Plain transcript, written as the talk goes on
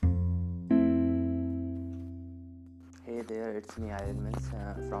Hey there, it's me Aryan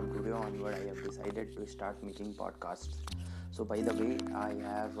Mike. From today onward, I have decided to start making podcasts. So, by the way, I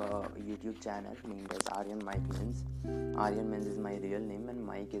have a YouTube channel named as Aryan Mike minz. Aryan minz is my real name, and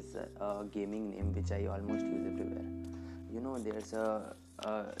Mike is a gaming name which I almost use everywhere. There's a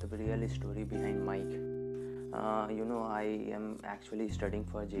real story behind Mike. I am actually studying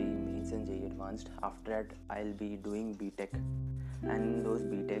for JEE Mains and JEE Advanced. After that, I'll be doing BTech, and in those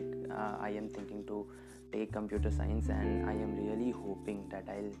BTech, I am thinking to take computer science, and I am really hoping that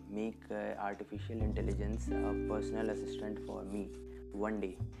I'll make artificial intelligence a personal assistant for me one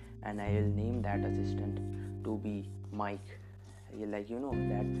day, and I'll name that assistant to be Mike. That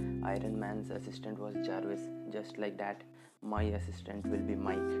Iron Man's assistant was Jarvis, just like that, my assistant will be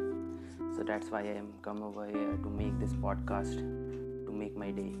Mike. So that's why I am come over here to make this podcast to make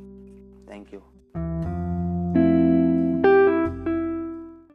my day. Thank you.